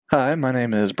Hi, my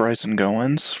name is Bryson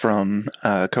Goins from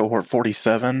Cohort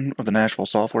 47 of the Nashville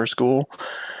Software School.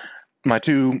 My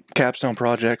two capstone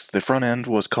projects, the front end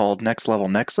was called Next Level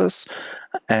Nexus,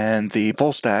 and the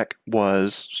full stack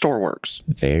was Storeworks.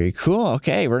 Very cool.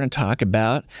 Okay, we're going to talk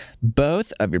about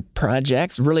both of your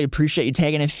projects. Really appreciate you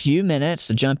taking a few minutes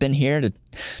to jump in here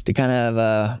to kind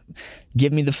of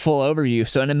give me the full overview.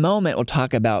 So in a moment, we'll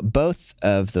talk about both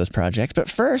of those projects.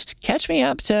 But first, catch me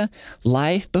up to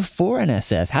life before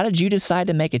NSS. How did you decide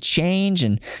to make a change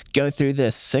and go through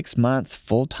this 6-month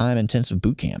full-time intensive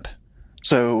boot camp?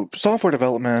 So software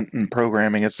development and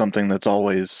programming is something that's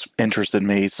always interested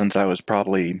me since I was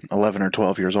probably 11 or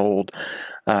 12 years old.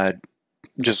 I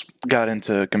just got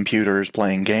into computers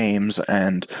playing games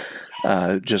and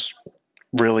just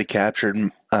really captured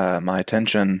my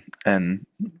attention and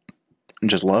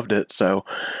just loved it. So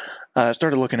I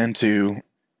started looking into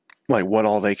like what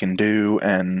all they can do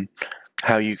and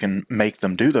how you can make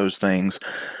them do those things.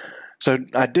 So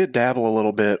I did dabble a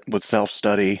little bit with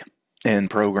self-study in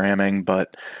programming,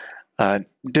 but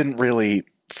didn't really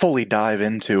fully dive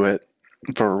into it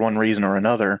for one reason or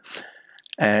another.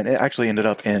 And it actually ended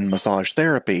up in massage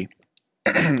therapy.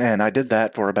 And I did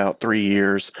that for about 3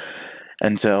 years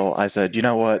until I said, you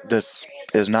know what, this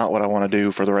is not what I want to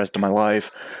do for the rest of my life.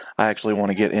 I actually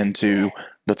want to get into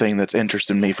the thing that's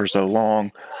interested me for so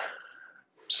long.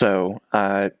 So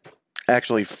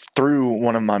actually, through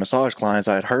one of my massage clients,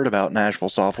 I had heard about Nashville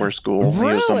Software School. Really?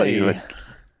 He was somebody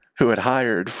who had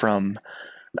hired from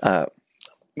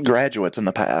graduates in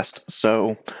the past.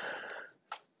 So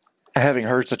having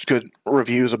heard such good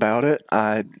reviews about it,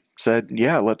 I said,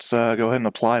 yeah, let's go ahead and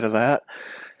apply to that.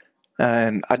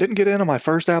 And I didn't get in on my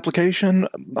first application.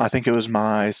 I think it was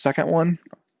my second one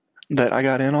that I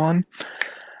got in on.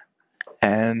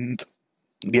 And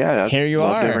yeah, Here you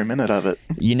loved are. every minute of it.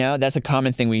 You know, that's a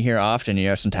common thing we hear often.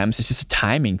 Sometimes it's just a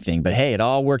timing thing. But hey, it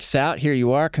all works out. Here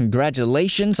you are.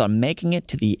 Congratulations on making it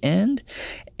to the end.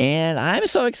 And I'm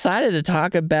so excited to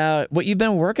talk about what you've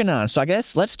been working on. So I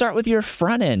guess let's start with your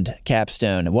front end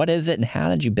capstone. What is it and how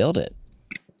did you build it?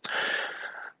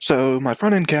 So my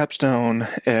front end capstone,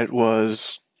 it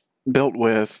was built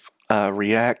with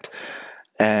React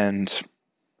and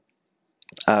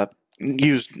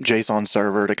used JSON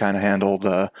server to kind of handle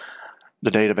the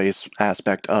database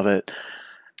aspect of it.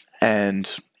 And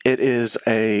it is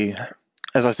as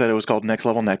I said, it was called Next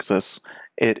Level Nexus.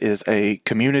 It is a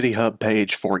community hub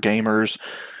page for gamers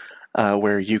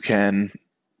where you can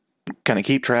kind of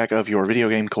keep track of your video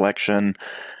game collection,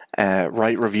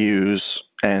 write reviews,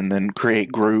 and then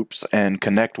create groups and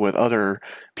connect with other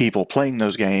people playing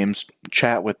those games,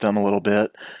 chat with them a little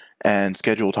bit, and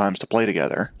schedule times to play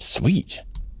together. Sweet.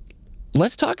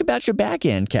 Let's talk about your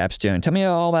back-end capstone. Tell me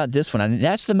all about this one.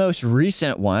 That's the most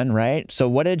recent one, right? So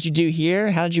what did you do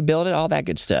here? How did you build it? All that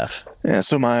good stuff. Yeah,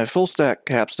 so my full stack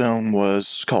capstone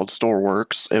was called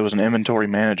Storeworks. It was an inventory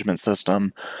management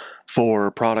system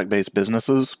for product-based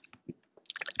businesses.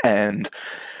 And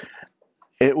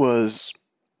it was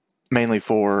mainly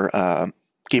for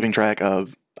keeping track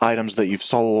of items that you've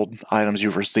sold, items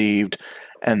you've received,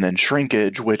 and then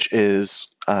shrinkage, which is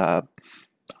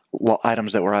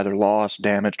items that were either lost,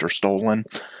 damaged, or stolen.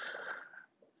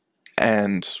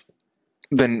 And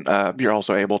then you're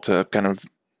also able to kind of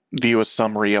view a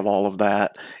summary of all of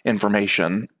that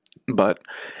information. But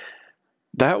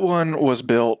that one was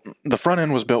built, the front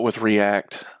end was built with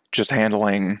React, just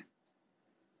handling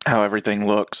how everything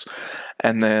looks.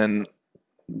 And then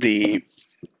the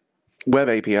web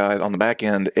API on the back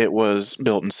end, it was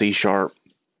built in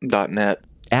C#.NET.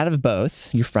 Out of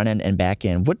both, your front end and back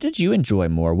end, what did you enjoy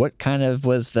more? What kind of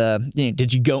was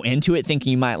did you go into it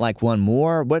thinking you might like one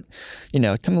more? Tell me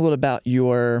a little about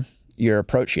your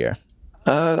approach here.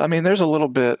 There's a little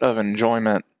bit of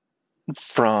enjoyment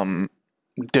from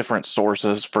different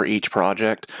sources for each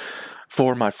project.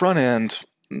 For my front end,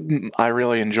 I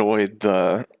really enjoyed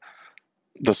the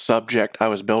subject I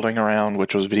was building around,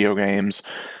 which was video games,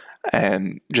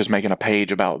 and just making a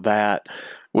page about that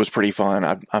was pretty fun.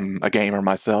 I'm a gamer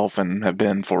myself and have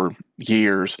been for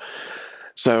years.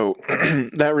 So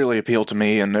that really appealed to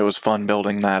me, and it was fun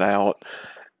building that out.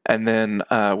 And then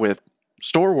with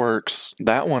Storeworks,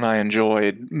 that one I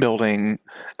enjoyed building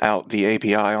out the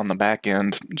API on the back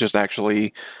end. Just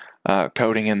actually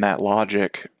coding in that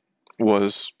logic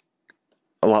was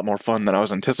a lot more fun than I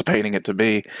was anticipating it to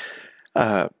be.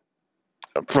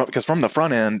 Because from the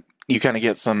front end, you kind of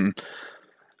get some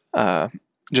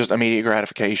just immediate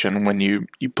gratification when you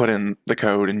put in the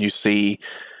code and you see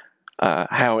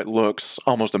how it looks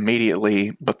almost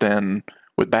immediately. But then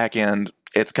with back end,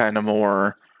 it's kind of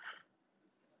more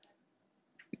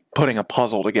putting a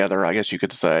puzzle together, I guess you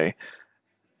could say.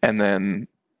 and then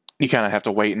you kind of have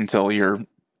to wait until you're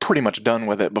pretty much done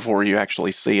with it before you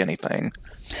actually see anything.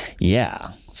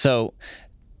 Yeah. So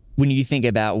when you think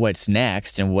about what's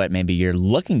next and what maybe you're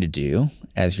looking to do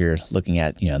as you're looking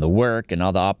at, the work and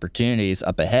all the opportunities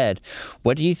up ahead,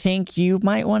 what do you think you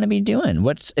might want to be doing?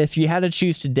 If you had to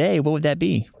choose today, what would that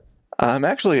be? I'm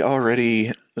actually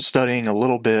already studying a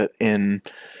little bit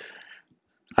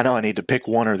I know I need to pick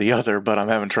one or the other, but I'm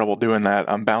having trouble doing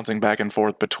that. I'm bouncing back and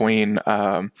forth between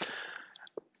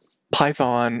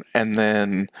Python, and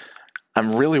then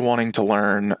I'm really wanting to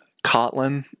learn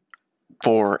Kotlin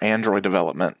for Android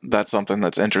development. That's something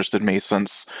that's interested me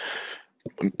since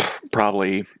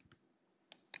probably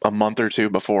a month or two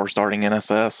before starting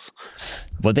NSS.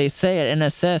 What they say at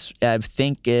NSS, I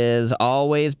think, is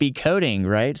always be coding,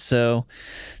 right? So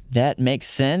that makes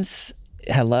sense.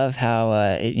 I love how,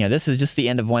 this is just the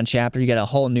end of one chapter. You got a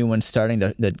whole new one starting.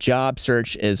 The job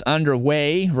search is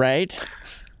underway, right?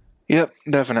 Yep,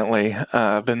 definitely.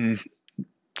 I've been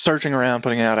searching around,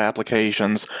 putting out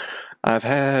applications. I've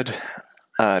had,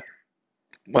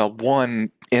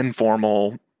 one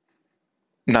informal,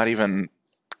 not even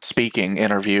speaking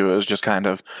interview. It was just kind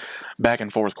of back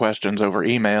and forth questions over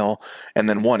email, and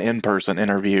then one in-person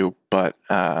interview. But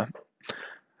that's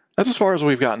as far as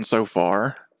we've gotten so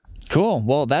far. Cool.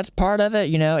 Well, that's part of it.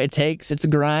 It's a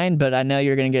grind, but I know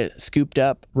you're going to get scooped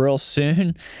up real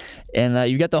soon.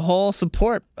 And you got the whole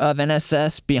support of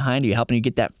NSS behind you, helping you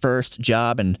get that first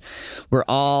job. And we're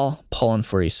all pulling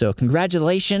for you. So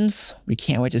congratulations. We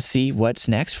can't wait to see what's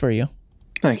next for you.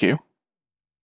 Thank you.